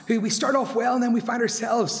us who we start off well and then we find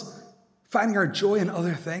ourselves finding our joy in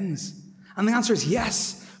other things? And the answer is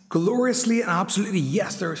yes, gloriously and absolutely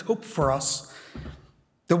yes, there is hope for us.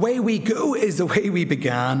 The way we go is the way we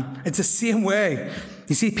began. It's the same way.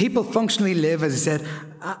 You see, people functionally live, as I said,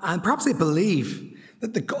 and perhaps they believe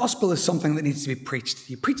that the gospel is something that needs to be preached.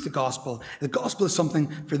 You preach the gospel. The gospel is something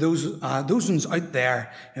for those ones out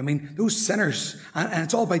there. I mean, those sinners. And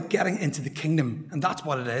it's all about getting into the kingdom. And that's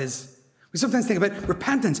what it is. We sometimes think about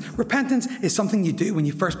repentance. Repentance is something you do when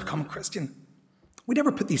you first become a Christian. We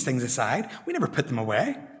never put these things aside. We never put them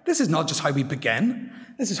away. This is not just how we begin.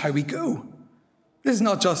 This is how we go. This is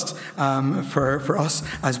not just for us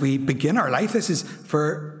as we begin our life. This is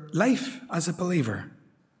for life as a believer.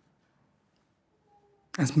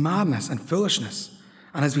 And it's madness and foolishness.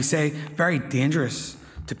 And as we say, very dangerous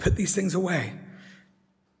to put these things away.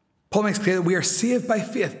 Paul makes clear that we are saved by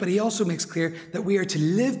faith, but he also makes clear that we are to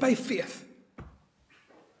live by faith.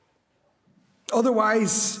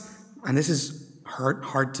 Otherwise, and this is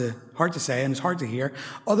hard to say and it's hard to hear,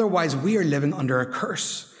 otherwise we are living under a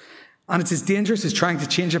curse. And it's as dangerous as trying to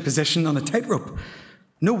change a position on a tightrope.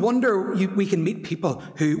 No wonder we can meet people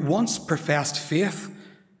who once professed faith,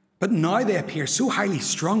 but now they appear so highly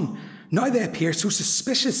strung. Now they appear so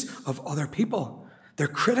suspicious of other people. They're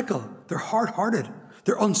critical, they're hard-hearted,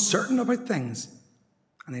 they're uncertain about things,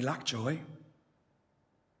 and they lack joy.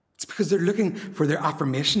 It's because they're looking for their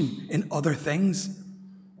affirmation in other things.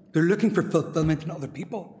 They're looking for fulfillment in other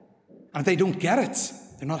people. And if they don't get it,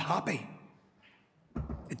 they're not happy.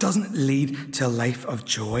 It doesn't lead to a life of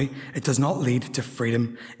joy. It does not lead to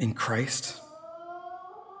freedom in Christ.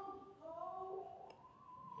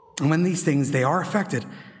 And when these things, they are affected,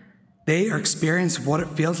 they are experiencing what it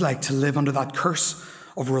feels like to live under that curse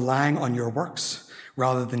of relying on your works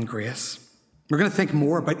rather than grace. We're going to think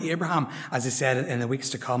more about Abraham, as I said, in the weeks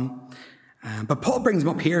to come. But Paul brings him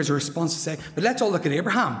up here as a response to say, but let's all look at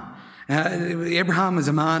Abraham. Abraham is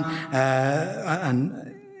a man,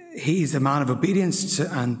 and he's a man of obedience,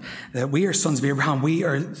 and we are sons of Abraham. We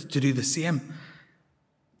are to do the same.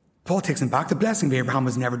 Paul takes him back. The blessing of Abraham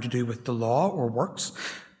was never to do with the law or works.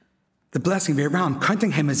 The blessing of Abraham,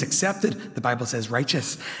 counting him as accepted, the Bible says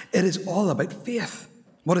righteous. It is all about faith.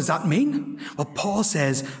 What does that mean? Well, Paul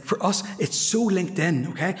says for us, it's so linked in,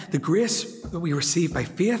 okay? The grace that we receive by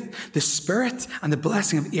faith, the Spirit, and the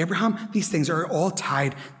blessing of Abraham, these things are all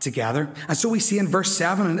tied together. And so we see in verse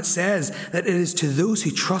 7, and it says that it is to those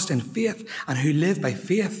who trust in faith and who live by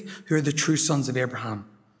faith who are the true sons of Abraham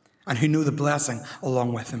and who know the blessing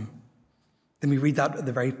along with him. Then we read that at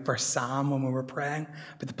the very first psalm when we were praying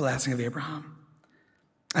about the blessing of Abraham.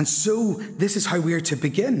 And so this is how we are to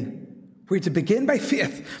begin. We're to begin by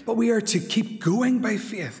faith, but we are to keep going by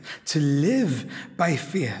faith, to live by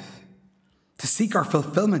faith, to seek our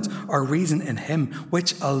fulfillment, our reason in him,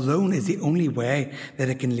 which alone is the only way that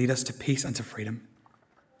it can lead us to peace and to freedom.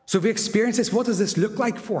 So if we experience this, what does this look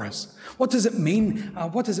like for us? What does it mean?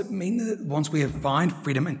 What does it mean that once we have found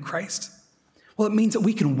freedom in Christ? Well, it means that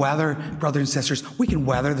we can weather, brothers and sisters, we can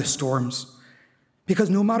weather the storms. Because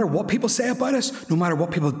no matter what people say about us, no matter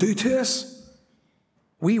what people do to us,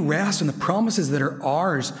 we rest in the promises that are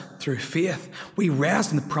ours through faith. We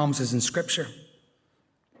rest in the promises in Scripture.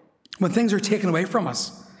 When things are taken away from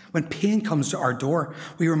us, when pain comes to our door,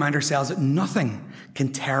 we remind ourselves that nothing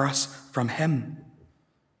can tear us from him.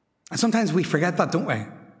 And sometimes we forget that, don't we?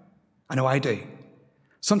 I know I do.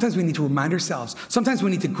 Sometimes we need to remind ourselves. Sometimes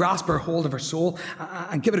we need to grasp our hold of our soul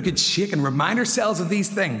and give it a good shake and remind ourselves of these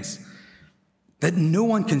things. That no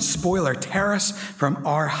one can spoil or tear us from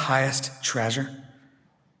our highest treasure.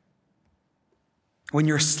 When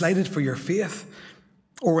you're slighted for your faith,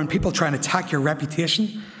 or when people try and attack your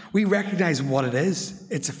reputation, we recognize what it is.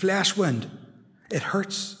 It's a flesh wound. It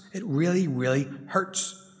hurts. It really, really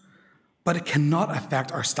hurts. But it cannot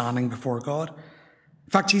affect our standing before God.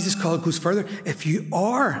 In fact, Jesus' call goes further. If you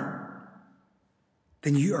are,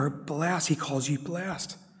 then you are blessed. He calls you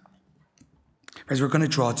blessed. As we're going to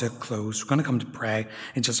draw to a close, we're going to come to pray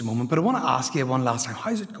in just a moment. But I want to ask you one last time,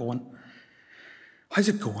 how's it going? How's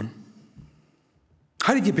it going?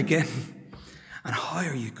 How did you begin? And how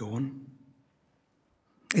are you going?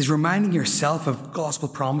 Is reminding yourself of gospel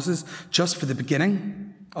promises just for the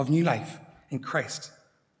beginning of new life in Christ?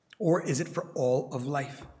 Or is it for all of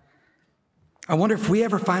life? I wonder if we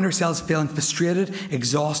ever find ourselves feeling frustrated,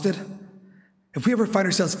 exhausted, if we ever find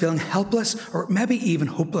ourselves feeling helpless or maybe even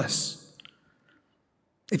hopeless.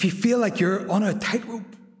 If you feel like you're on a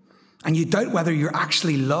tightrope and you doubt whether you're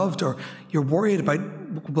actually loved, or you're worried about,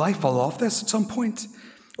 will I fall off this at some point?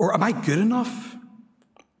 Or am I good enough?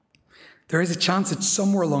 There is a chance that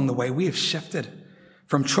somewhere along the way we have shifted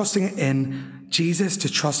from trusting in Jesus to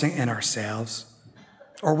trusting in ourselves.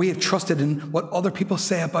 Or we have trusted in what other people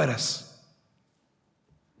say about us.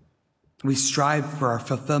 We strive for our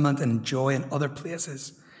fulfillment and joy in other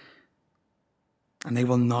places, and they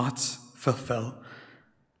will not fulfill.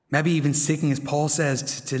 Maybe even seeking, as Paul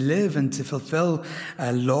says, to live and to fulfill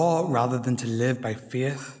a law rather than to live by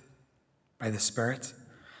faith, by the Spirit.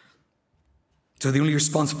 So the only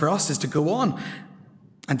response for us is to go on,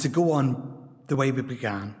 and to go on the way we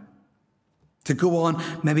began. To go on,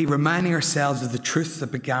 maybe reminding ourselves of the truth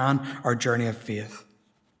that began our journey of faith.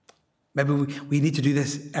 Maybe we need to do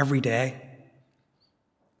this every day.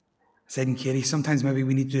 I said in Katie, sometimes maybe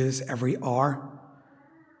we need to do this every hour.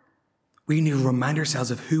 We need to remind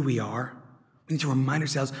ourselves of who we are. We We need to remind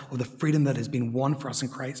ourselves of the freedom that has been won for us in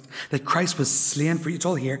Christ. That Christ was slain for you. It's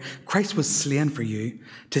all here. Christ was slain for you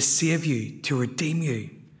to save you, to redeem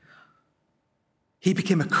you. He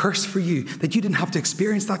became a curse for you, that you didn't have to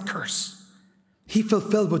experience that curse. He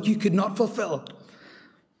fulfilled what you could not fulfill,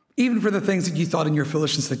 even for the things that you thought in your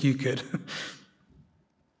foolishness that you could,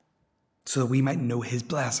 so that we might know his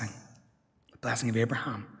blessing, the blessing of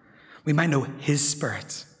Abraham. We might know his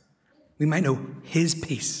Spirit. We might know his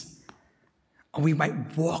peace. And we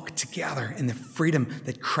might walk together in the freedom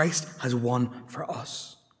that Christ has won for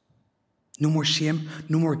us. No more shame,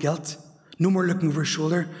 no more guilt, no more looking over his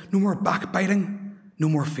shoulder, no more backbiting, no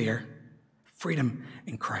more fear. Freedom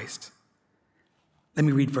in Christ. Let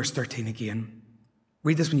me read verse 13 again.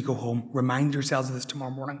 Read this when you go home. Remind yourselves of this tomorrow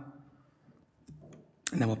morning.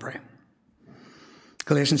 And then we'll pray.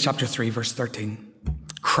 Galatians chapter 3, verse 13.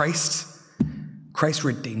 Christ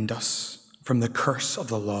redeemed us from the curse of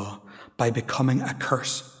the law by becoming a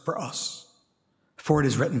curse for us. For it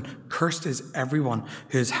is written, cursed is everyone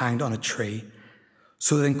who is hanged on a tree,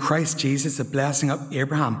 so that in Christ Jesus the blessing of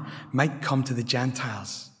Abraham might come to the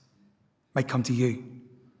Gentiles, might come to you,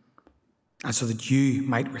 and so that you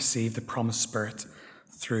might receive the promised Spirit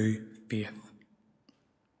through faith.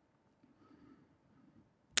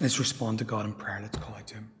 Let's respond to God in prayer. Let's call out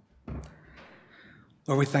to him.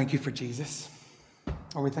 Lord, we thank you for Jesus.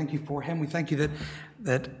 Lord, we thank you for him. We thank you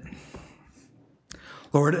that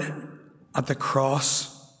Lord, at the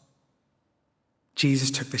cross,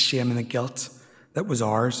 Jesus took the shame and the guilt that was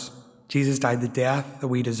ours. Jesus died the death that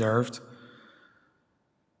we deserved.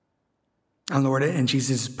 And Lord, in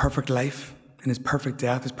Jesus' perfect life, in his perfect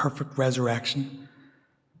death, his perfect resurrection,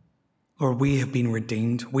 Lord, we have been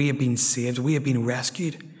redeemed. We have been saved. We have been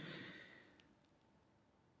rescued.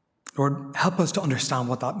 Lord, help us to understand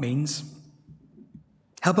what that means.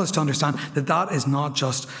 Help us to understand that that is not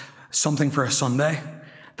just something for a Sunday.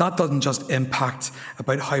 That doesn't just impact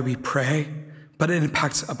about how we pray, but it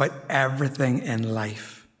impacts about everything in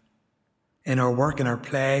life. In our work, in our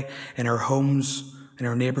play, in our homes, in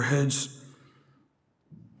our neighborhoods.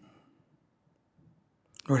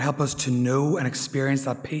 Lord, help us to know and experience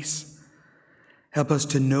that peace. Help us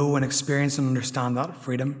to know and experience and understand that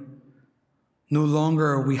freedom. No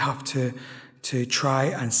longer we have to try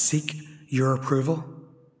and seek your approval,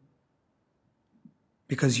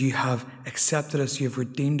 because you have accepted us, you have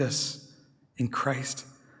redeemed us in Christ.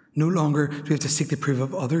 No longer do we have to seek the approval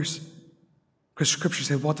of others, because Scripture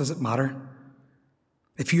says, what does it matter?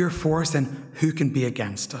 If you are for us, then who can be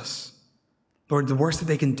against us? Lord, the worst that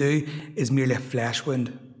they can do is merely a flesh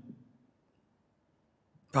wound.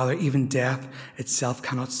 Father, even death itself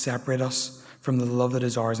cannot separate us from the love that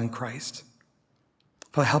is ours in Christ.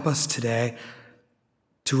 Father, help us today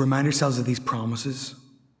to remind ourselves of these promises.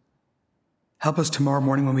 Help us tomorrow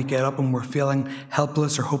morning when we get up and we're feeling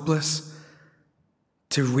helpless or hopeless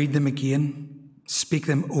to read them again, speak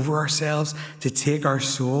them over ourselves, to take our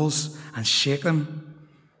souls and shake them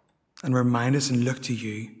and remind us and look to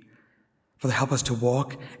you. Father, help us to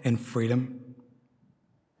walk in freedom.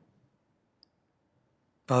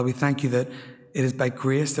 Father, we thank you that it is by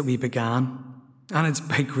grace that we began, and it's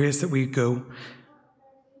by grace that we go.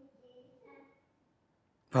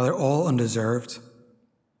 Father, all undeserved.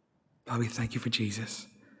 Father, we thank you for Jesus.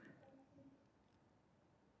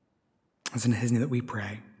 It's in his name that we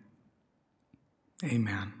pray.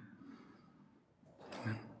 Amen.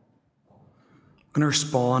 Amen. I'm going to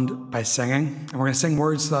respond by singing, and we're going to sing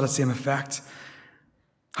words to that same effect.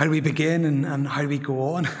 How do we begin and how do we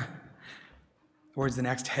go on? Words the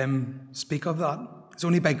next hymn speak of that. It's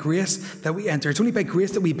only by grace that we enter. It's only by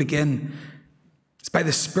grace that we begin. It's by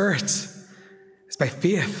the Spirit. It's by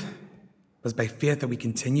faith. It's by faith that we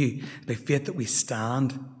continue. It's by faith that we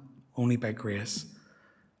stand. Only by grace.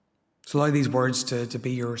 So allow these words to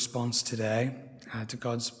be your response today to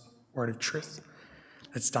God's word of truth.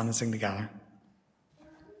 Let's stand and sing together.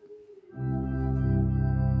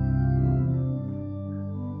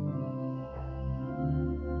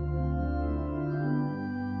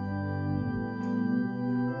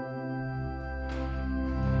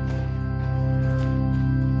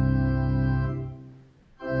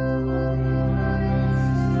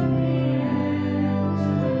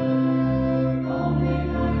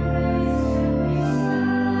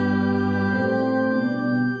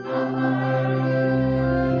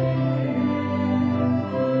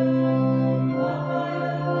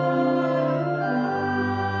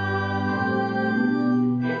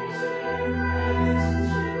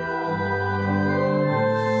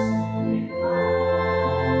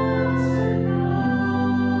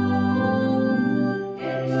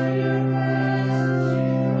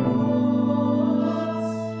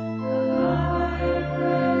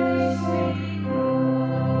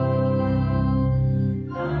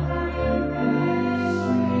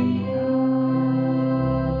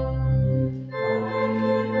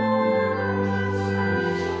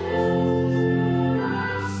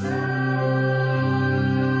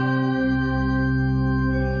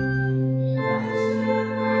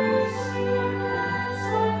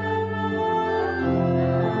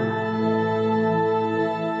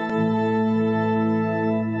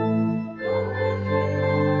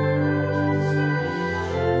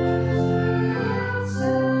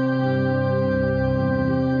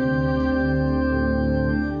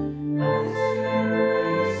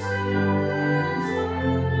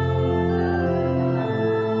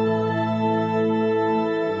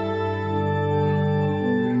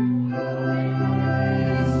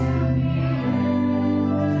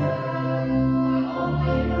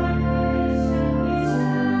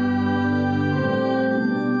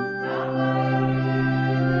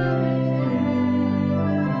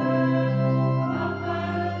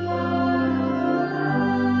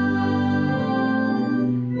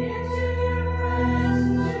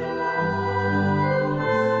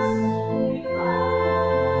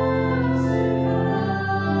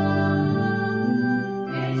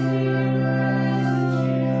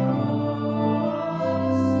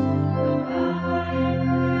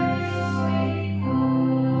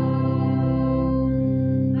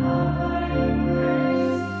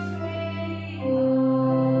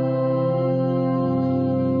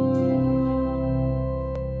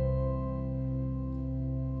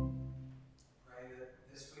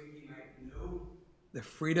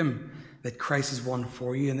 freedom that Christ has won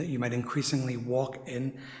for you, and that you might increasingly walk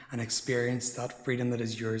in and experience that freedom that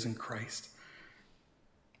is yours in Christ.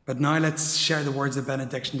 But now let's share the words of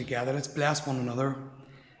benediction together. Let's bless one another.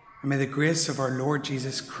 And may the grace of our Lord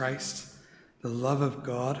Jesus Christ, the love of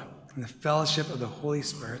God, and the fellowship of the Holy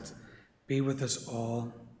Spirit be with us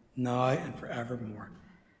all, now and forevermore.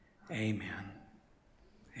 Amen.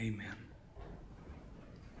 Amen.